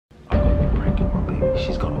baby,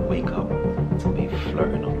 she's gonna wake up to me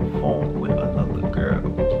flirting on the phone with another girl.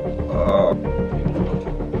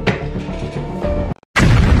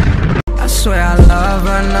 I swear I love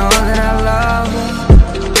her, know that I love her.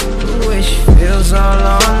 The way she feels all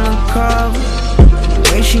on the cover, the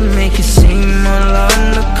way she make it seem all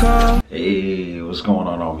undercover. Hey, what's going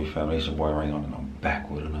on, all me family? It's your boy Rayon, and I'm back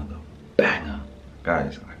with another banger.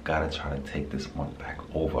 Guys, I gotta try to take this month back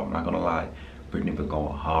over. I'm not gonna lie, Britney been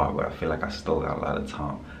going hard, but I feel like I still got a lot of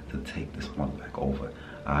time to take this month back over.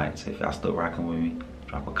 Alright, so if y'all still rocking with me,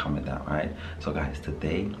 drop a comment down, alright? So guys,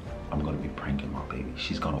 today I'm gonna be pranking my baby.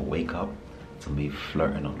 She's gonna wake up to me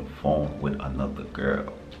flirting on the phone with another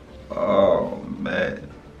girl. Oh man,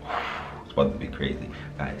 it's about to be crazy.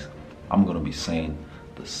 Guys, I'm gonna be saying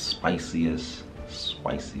the spiciest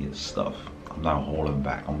stuff. I'm not holding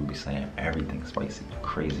back. I'm gonna be saying everything spicy, the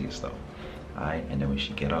craziest stuff. Alright, and then when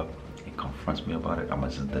she get up and confronts me about it, I'm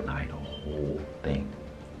gonna just deny the whole thing.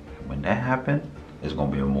 And when that happens, it's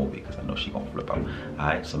gonna be a movie because I know she gonna flip out.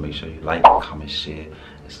 Alright, so make sure you like, comment, share,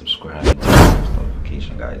 and subscribe and turn on post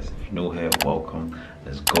notification, guys. If you're new here, welcome.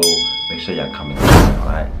 Let's go. Make sure y'all comment down,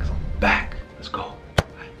 alright? Because I'm back. Let's go.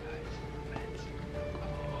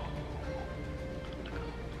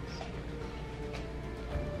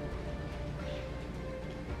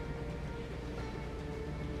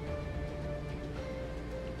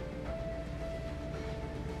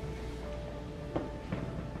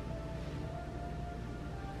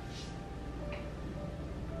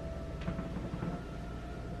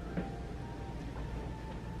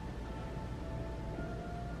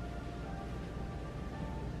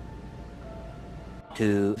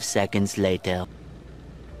 Two seconds later.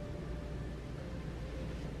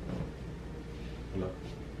 Hello?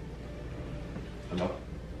 Hello?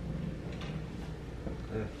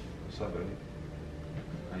 Hey, what's up, baby?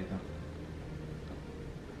 How you doing?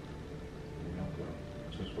 I'm good.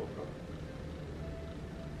 Just woke up.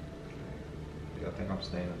 Yeah, I think I'm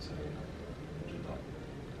staying until what you thought.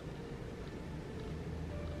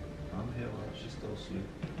 I'm here while she's still asleep.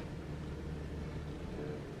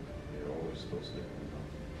 Yeah, always still sleeping, you know.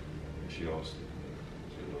 She always sleeping.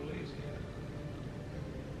 She's a little lazy.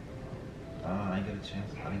 I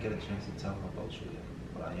didn't get a chance to tell her about you yet,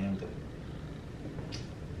 but I am there.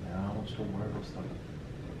 Man, I don't want you to worry about stuff.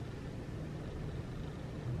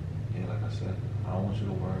 Yeah, like I said, I don't want you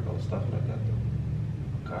to worry about stuff like that though.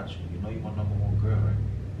 I got you. You know you're my #1 girl, right?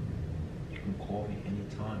 You can call me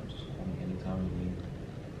anytime. Just call me anytime you need.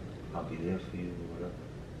 I'll be there for you or whatever. You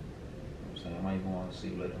know what I'm saying? I might even want to see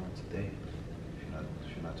you later on today if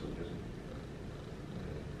you're not too busy.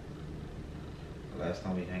 The last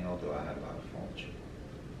time we hang out though, I had a lot of fun with you.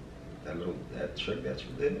 That trick that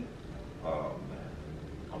you did, oh man,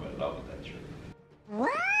 I'm in love with that trick.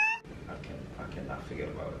 What? I cannot forget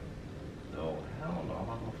about it. No, hell no, I'm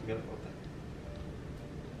not gonna forget about that.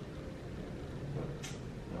 But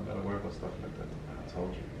you don't gotta worry about stuff like that. I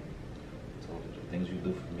told you, the things you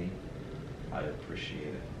do for me, I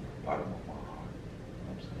appreciate it. Bottom of my heart. You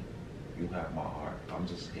know what I'm saying? You have my heart. I'm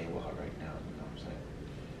just here with her right now. You know what I'm saying?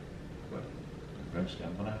 But eventually,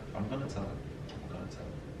 I'm gonna tell her.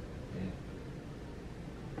 Yeah.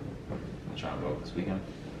 I'm trying to go this weekend.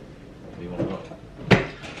 Where you wanna go?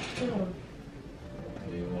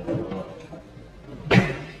 Where you wanna go?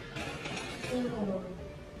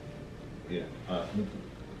 Yeah. Let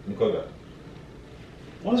me call you back.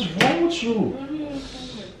 What is wrong with you?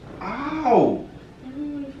 Ow!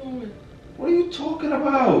 What are you talking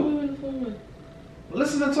about?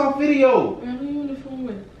 Listening to our video.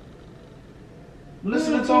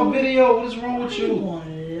 Listening to our video. What is wrong with you? You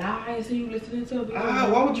gonna lie? So you listening to a video?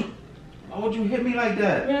 Why would you hit me like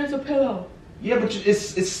that? Man, it's a pillow. Yeah, but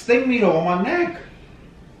it's sting me though on my neck.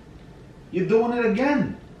 You're doing it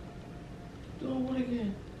again. Doing what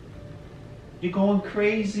again? You're going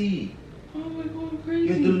crazy. How am I going crazy?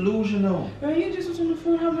 You're delusional. Man, you just was on the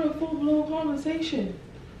phone having a full-blown conversation.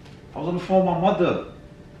 I was on the phone with my mother.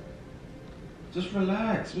 Just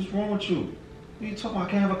relax. What's wrong with you? What are you talking about?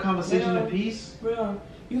 I can't have a conversation in peace? Bro,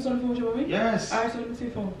 you was on the phone with your mommy? Yes. Alright, so let me see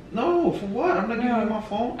your phone. No, for what? I'm not giving you my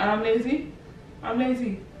phone. And I'm lazy. I'm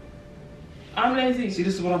lazy. I'm lazy. See,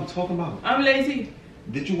 this is what I'm talking about. I'm lazy.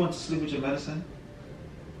 Did you want to sleep with your medicine?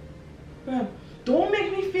 Bro, don't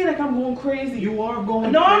make me feel like I'm going crazy. You are going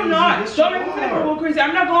crazy. No, I'm not. Yes, Don't make me feel like I'm going crazy.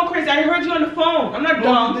 I'm not going crazy. I heard you on the phone. I'm not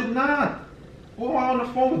dumb. No, you did not. Who am I on the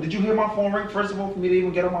phone with? Did you hear my phone ring first of all for me to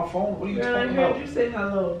even get on my phone? What are you talking about? I heard you say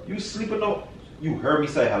hello. You sleeping though? You heard me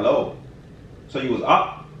say hello. So you was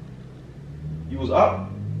up? You was up?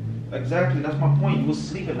 Exactly, that's my point. You was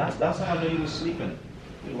sleeping. That's how I know you was sleeping.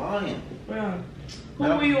 You're lying. Bro, who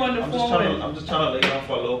were you on the phone with? I'm just trying to lay down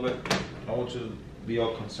for a little bit. I want you be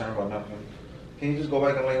all concerned about nothing. Can you just go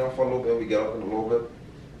back and lay down for a little bit? We get up in a little bit.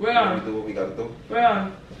 Rayon. We do what we gotta do.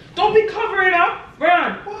 Rayon. Don't be covering up.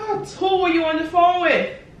 Rayon. What? Who were you on the phone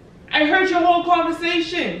with? I heard your whole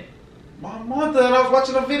conversation. My mother, and I was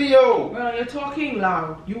watching a video. Rayon, you're talking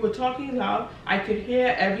loud. You were talking loud. I could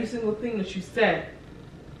hear every single thing that you said.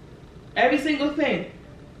 Every single thing.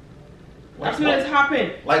 That's what has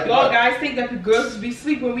happened. Like y'all what? guys think that the girls be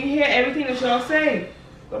sleep when we hear everything that y'all saying.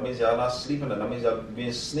 That means y'all not sleeping. That means y'all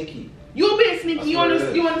being sneaky. You being sneaky. You on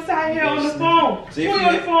the side here on the phone. Who you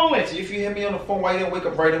on the phone with? See, if you hear me on the phone, why you didn't wake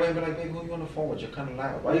up right away and be like, baby, who you on the phone with? You're kind of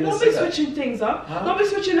loud. Why you didn't Don't say be that? switching things up. Huh? Don't be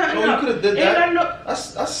switching nothing up. No, you could have did that. No.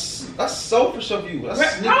 That's selfish of you.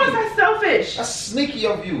 That's sneaky. How is that selfish? That's sneaky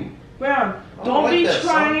of you. Rayon, don't be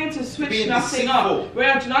trying to switch nothing up.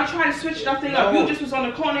 Rayon, do not try to switch nothing up. You just was on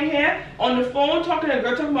the corner here, on the phone, talking to a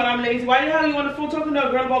girl, talking about I'm lazy. Why the hell are you on the phone talking to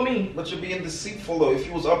a girl about me? But you're being deceitful though. If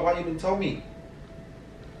you was up, why you didn't tell me?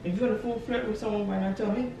 If you're on the phone flirt with someone, why not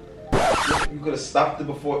tell me? You could have stopped it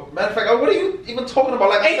before. Matter of fact, what are you even talking about?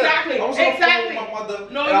 Like I said, I was on the phone with my mother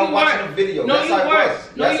and I was watching a video. No, you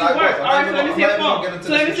weren't. No, you weren't. Alright, so let me see your phone. So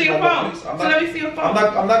let me see your phone. So let me see your phone.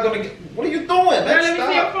 I'm not gonna get. What are you doing, man? Let me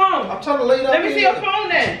see your phone. I'm trying to lay down. Let me see your phone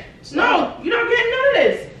then. No, you're not getting none of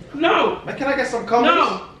this. No. Man, can I get some covers?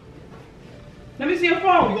 No. Let me see your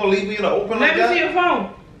phone. You gonna leave me in the open like that? Let me see your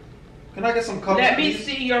phone. Can I get some covers? Let me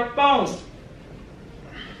see your phone.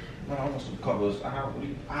 I want some covers. Ow,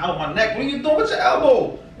 my neck. What are you doing with your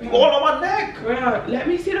elbow? You all on my neck. Girl, let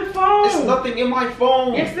me see the phone. There's nothing in my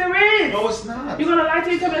phone. Yes, there is. No, it's not. You gonna lie to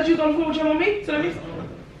me, tell me that you gonna phone with your mommy? So let me.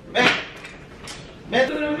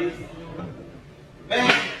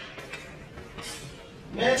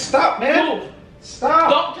 Man, stop, man. Move. Stop.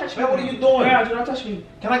 Don't touch me. Man, what are you doing? Girl, do not touch me.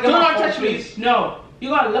 Can I get my phone, touch please? me. No. You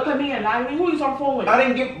gotta look at me and lie to me. Who you on the phone with?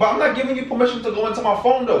 But I'm not giving you permission to go into my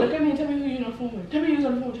phone though. Look at me and tell me who you on the phone with. Tell me who's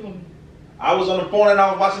on the phone with your mommy. I was on the phone and I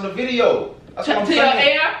was watching the video. That's what I'm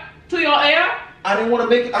saying. To your ear? I didn't want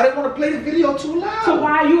to play the video too loud. So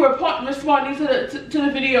why are you responding to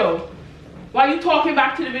the video? Why are you talking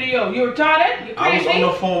back to the video? You retarded? You crazy? I was on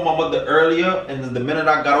the phone with my mother earlier, and the minute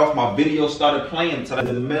I got off, my video started playing. So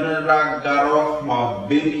the minute I got off, my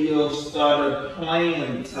video started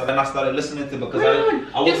playing. So then I started listening to it because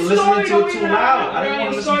I wasn't listening to it too loud. I didn't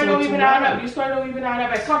want to listen to it too loud. Your story don't even add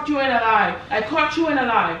up. I caught you in a lie. I caught you in a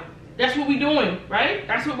lie. That's what we're doing, right?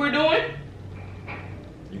 That's what we're doing?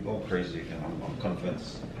 You're going crazy again. I'm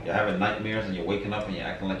convinced. You're having nightmares and you're waking up and you're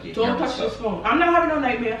acting like you're Don't touch this phone. I'm not having no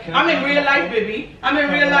nightmare. I'm in real life, baby. I'm in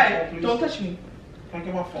real life. Don't touch me. Can I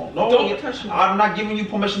get my phone? No, don't touch me. I'm not giving you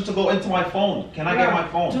permission to go into my phone. Can I get my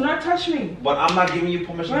phone? Do not touch me. But I'm not giving you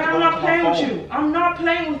permission to go into my phone. I'm not playing with you. I'm not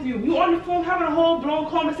playing with you. You on the phone having a whole blown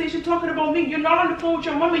conversation talking about me. You're not on the phone with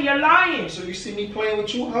your mama. You're lying. So you see me playing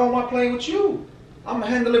with you? How am I playing with you? I'm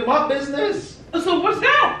handling my business. So what's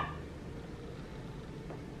that?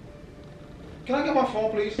 Can I get my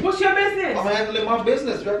phone, please? What's your business? I'm handling my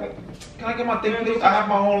business. Can I get my thing, please? I have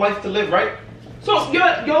my own life to live, right? So your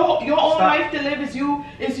own life to live is you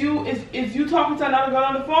talking to another girl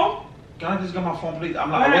on the phone? Can I just get my phone, please? I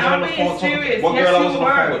wasn't on the phone serious. What girl I was on the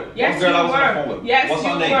phone with? Yes, what girl I was on the phone with? Yes, What's you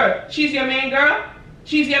her name? were. She's your main girl?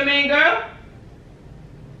 She's your main girl?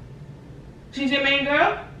 She's your main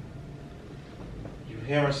girl? You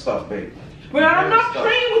hearing stuff, babe. Well, I'm not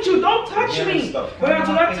playing with you. Don't touch me. Well,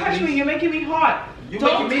 do not touch me. You're making me hot. You're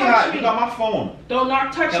making me hot. You got my phone. Do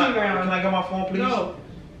not touch me, girl. Can I get my phone, please? No.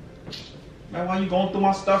 Man, why you going through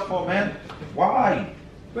my stuff for, man? Why?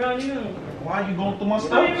 Bro, you. Why are you going through my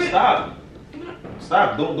stuff? Stop.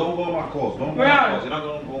 Stop. Don't go on my calls. Don't go on my calls. You're not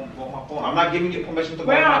going to go on my phone. I'm not giving you permission to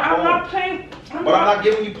go on my phone. I'm not playing. I'm not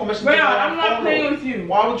giving you permission to go on my phone. I'm not playing with you.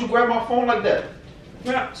 Why would you grab my phone like that?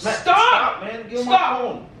 Stop, man. Give me my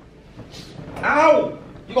phone. Ow!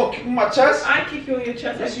 You gonna kick me in my chest? I kick you in your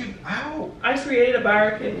chest. Yes, you. Ow! I created a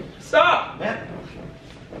barricade. Stop! Man.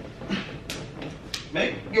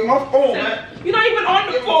 Man, get my phone, man. You're not even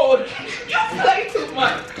on the phone. You play too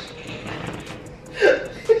much.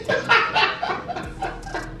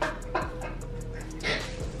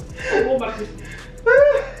 Go back to sleep.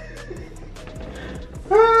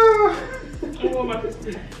 Go back to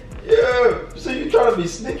sleep. Yeah. So you trying to be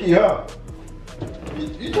sneaky, huh?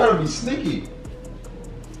 You trying to be sneaky.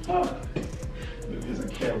 Oh. There's a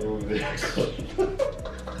camera over there.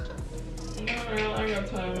 No, I got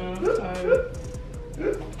time, man. I'm tired.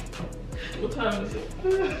 What time is it?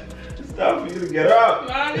 It's time for you to get up.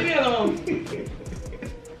 Man, leave me alone.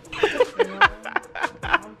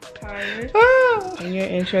 I'm tired. And you're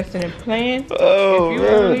interested in playing? Oh, if you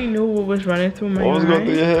only knew what was running through my mind. What was going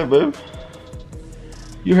through your head, babe?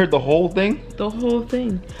 You heard the whole thing? The whole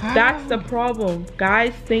thing. That's the problem.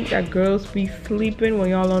 Guys think that girls be sleeping when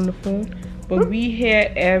y'all on the phone, but we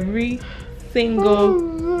hear every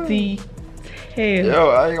single detail. Yo,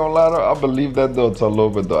 I ain't gonna lie though. I believe that though to a little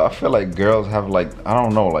bit though. I feel like girls have like, I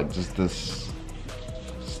don't know, like just this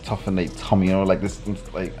stuff in their tummy, you know, like this,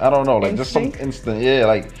 like I don't know, like instinct? just some instant, yeah,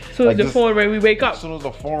 like. As soon as the phone ring, we wake up. As soon as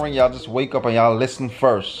the phone ring, y'all just wake up and y'all listen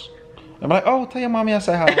first. I'm like, oh, tell your mommy I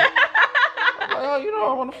say hi. I'm like, oh, you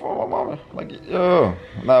know, I'm on the phone with my mama. Like, yo,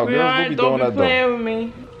 now girls do be doing that though. Playing with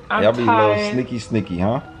me. Y'all be a little sneaky,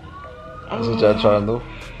 huh? That's what y'all trying to do.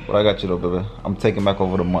 But I got you though, baby. I'm taking back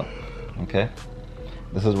over the month. Okay?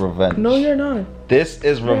 This is revenge. No, you're not. This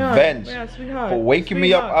is revenge sweetheart. for waking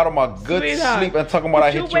me up out of my good sleep and talking about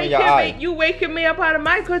I hit you in your eye. You waking me up out of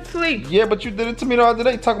my good sleep. Yeah, but you did it to me the other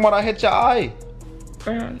day, talking about I hit your eye.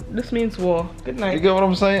 This means war. Good night. You get what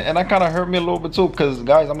I'm saying? And that kind of hurt me a little bit too, because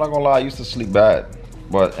guys, I'm not gonna lie, I used to sleep bad.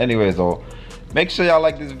 But anyways though, make sure y'all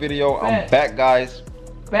like this video. I'm back, guys.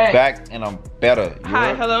 Back and I'm better.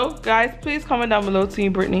 Hi, hello guys. Please comment down below,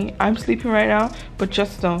 Team Britney. I'm sleeping right now, but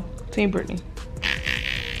just know, Team Britney.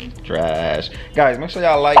 Trash. Guys, make sure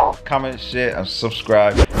y'all like, comment, share, and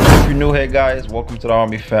subscribe. If you're new here, guys, welcome to the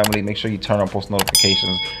Army family. Make sure you turn on post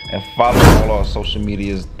notifications and follow all our social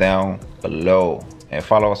medias down below. And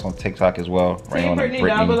follow us on TikTok as well. Rayon and Britney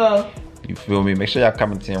down below. You feel me? Make sure y'all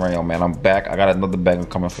comment Team Rayon, man. I'm back. I got another bag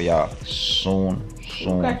coming for y'all soon.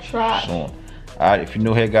 Alright, if you're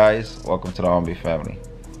new here, guys, welcome to the Army family.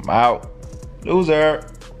 I'm out. Loser.